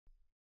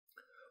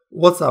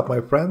What's up,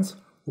 my friends?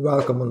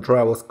 Welcome on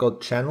Travel Scott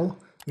channel.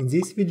 In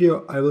this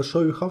video I will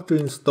show you how to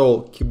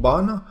install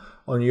Kibana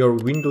on your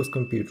Windows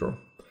computer.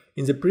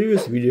 In the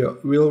previous video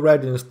we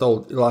already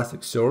installed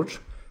Elasticsearch,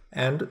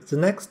 and the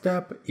next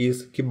step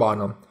is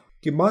Kibana.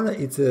 Kibana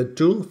is a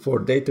tool for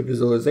data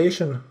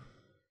visualization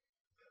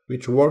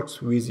which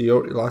works with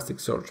your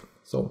Elasticsearch.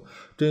 So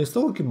to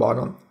install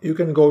Kibana you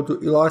can go to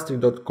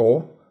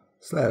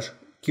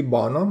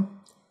elastic.co/Kibana,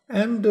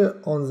 and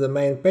on the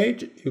main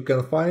page you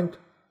can find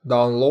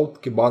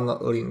download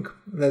Kibana link.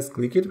 Let's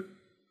click it.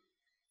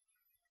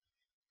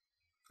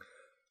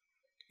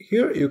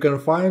 Here you can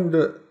find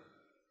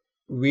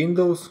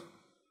Windows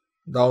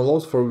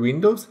downloads for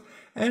Windows,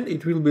 and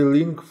it will be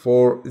link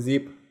for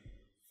zip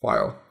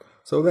file.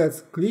 So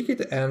let's click it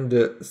and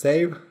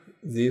save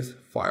this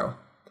file.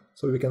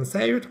 So we can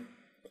save it.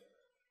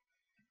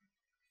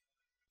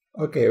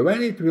 Okay,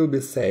 when it will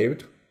be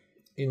saved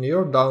in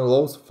your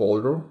downloads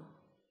folder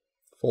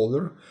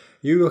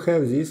you will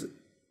have this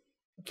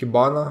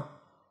Kibana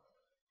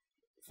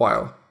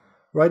file.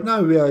 Right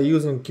now we are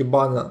using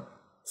Kibana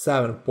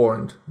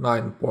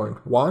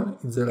 7.9.1,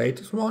 it's the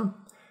latest one,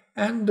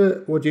 and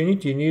what you need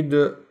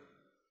to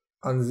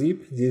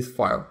unzip this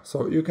file.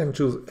 So you can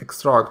choose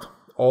extract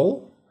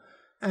all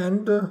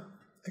and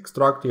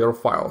extract your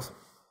files.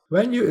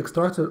 When you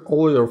extracted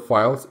all your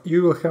files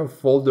you will have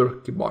folder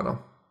Kibana.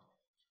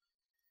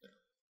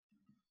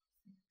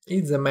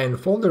 It's the main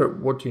folder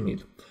what you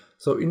need.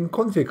 So in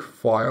config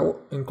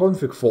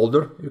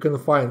folder you can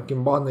find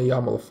Kibana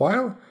YAML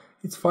file.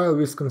 It's file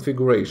with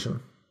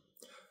configuration.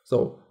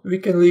 So we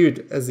can leave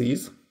it as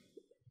is,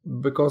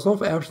 because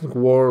of everything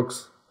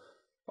works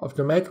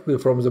automatically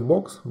from the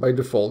box by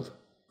default.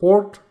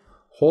 Port,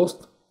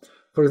 host.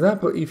 For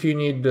example, if you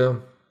need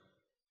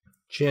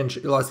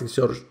change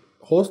Elasticsearch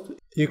host,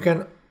 you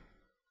can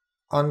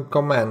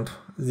uncomment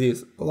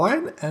this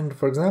line, and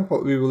for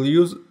example we will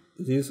use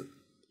this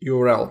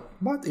URL,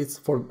 but it's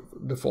for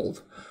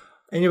default.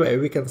 Anyway,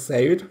 we can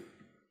save it.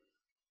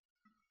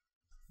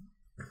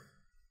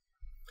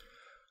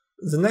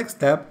 The next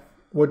step,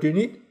 what you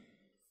need,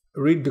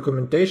 read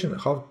documentation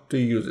how to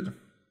use it.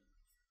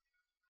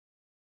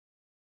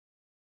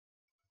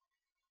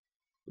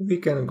 We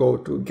can go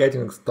to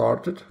Getting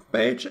Started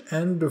page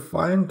and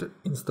find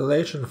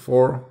installation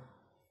for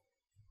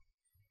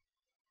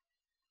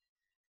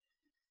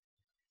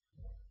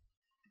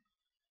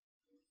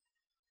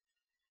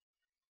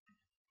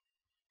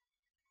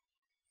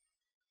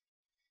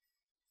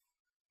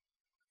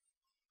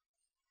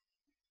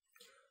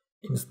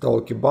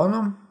install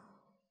Kibana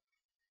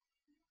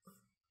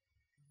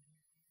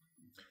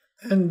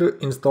and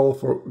install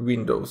for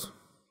Windows.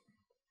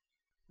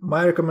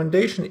 My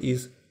recommendation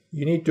is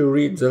you need to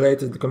read the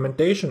latest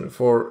documentation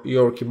for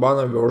your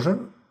Kibana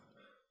version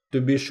to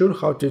be sure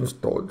how to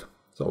install it.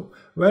 So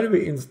when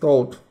we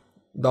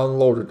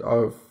downloaded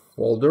our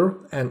folder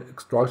and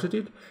extracted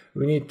it,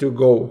 we need to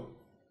go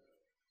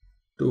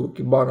to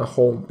Kibana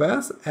home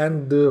path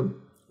and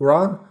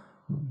run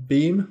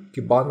bin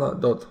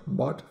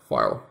kibana.bat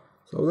file.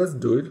 So let's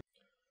do it.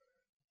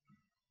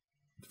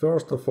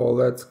 First of all,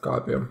 let's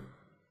copy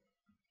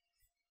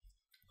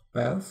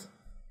path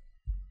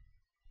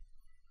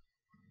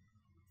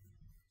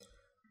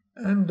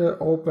and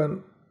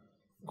open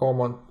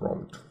command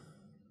prompt.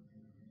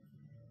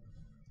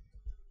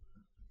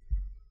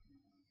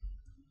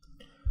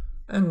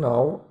 And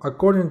now,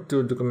 according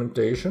to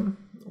documentation,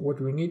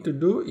 what we need to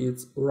do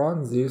is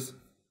run this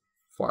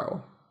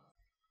file.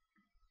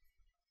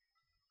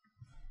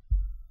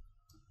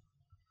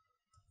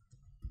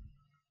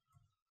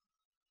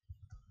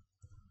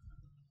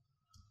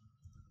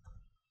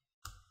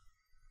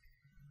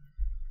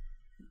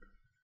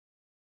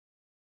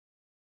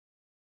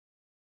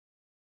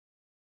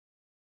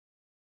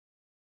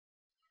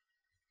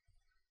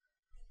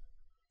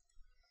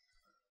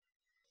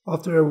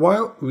 After a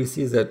while we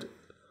see that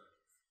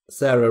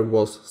server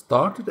was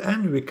started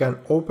and we can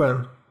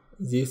open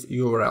this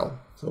URL.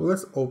 So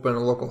let's open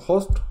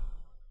localhost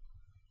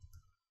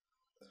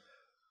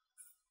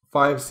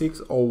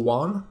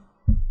 5601.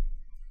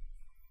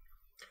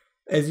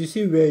 As you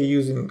see, we are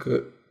using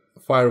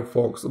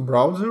Firefox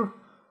browser.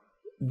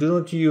 Do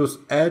not use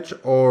Edge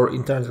or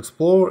Internet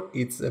Explorer,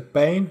 it's a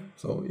pain,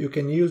 so you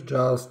can use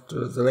just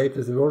the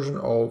latest version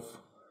of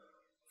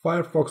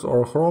Firefox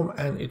or Chrome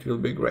and it will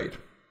be great.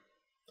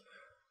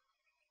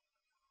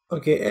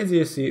 Okay, as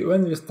you see,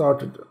 when we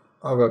started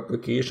our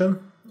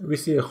application, we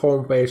see a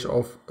home page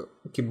of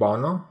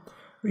Kibana.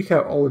 We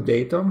have all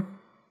data,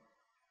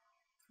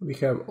 we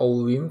have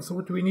all links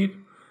what we need,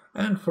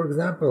 and for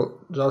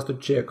example, just to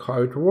check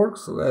how it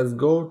works, let's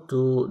go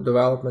to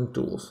development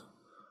tools.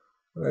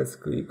 Let's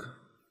click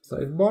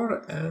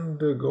sidebar and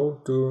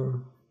go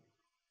to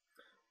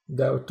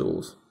dev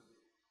tools.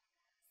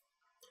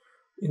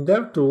 In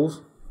dev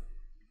tools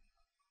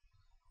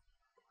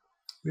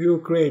we will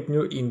create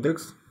new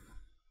index.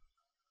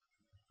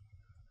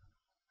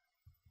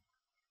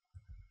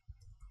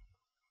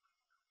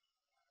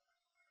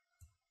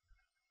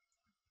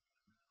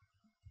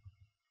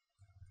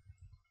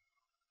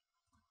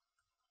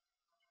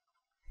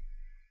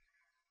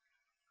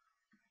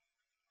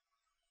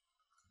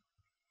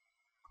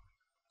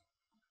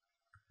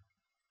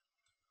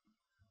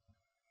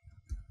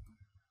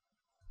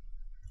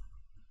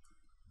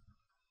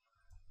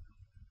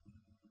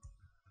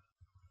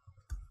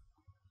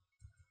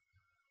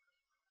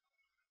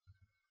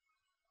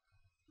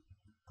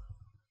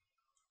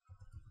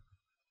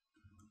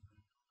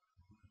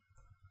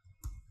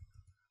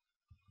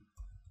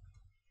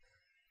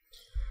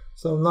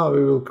 So now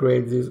we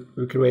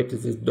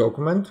created this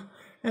document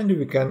and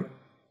we can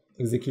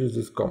execute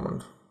this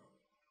command.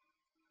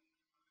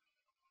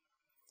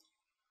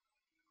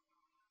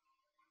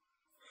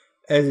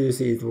 As you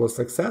see, it was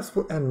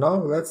successful, and now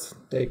let's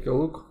take a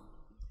look.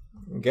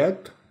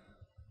 Get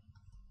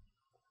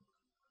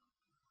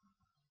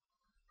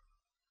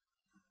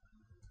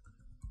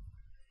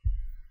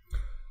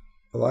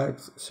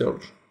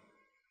Elasticsearch.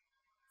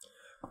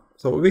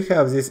 So we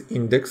have this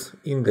index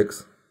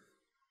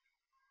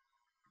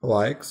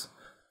likes,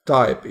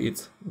 type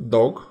it's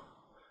dog,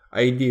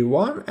 ID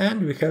 1,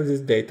 and we have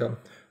this data.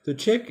 To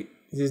check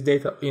this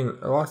data in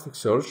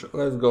Elasticsearch,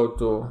 let's go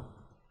to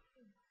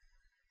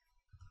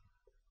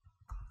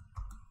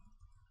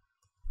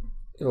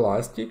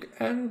Elastic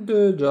and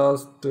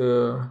just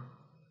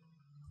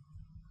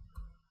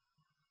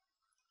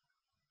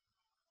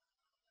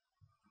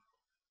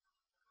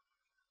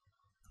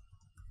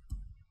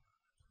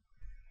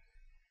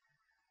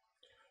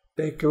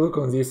take a look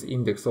on this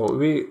index. So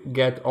we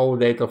get all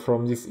data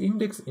from this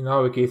index. In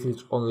our case,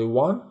 it's only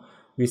one.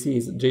 We see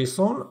it's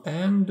JSON,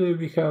 and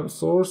we have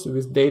source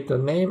with data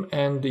name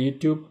and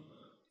YouTube.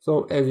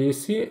 So as you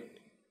see,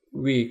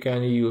 we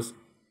can use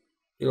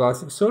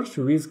Elasticsearch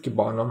with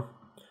Kibana.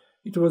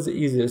 It was the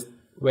easiest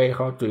way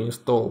how to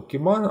install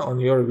Kibana on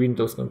your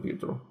Windows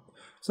computer.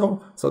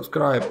 So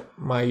subscribe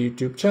my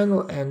YouTube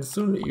channel, and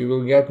soon you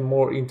will get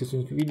more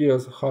interesting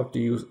videos how to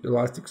use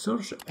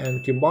Elasticsearch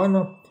and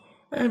Kibana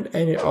and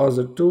any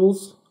other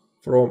tools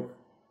from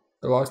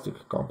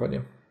Elastic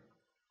company.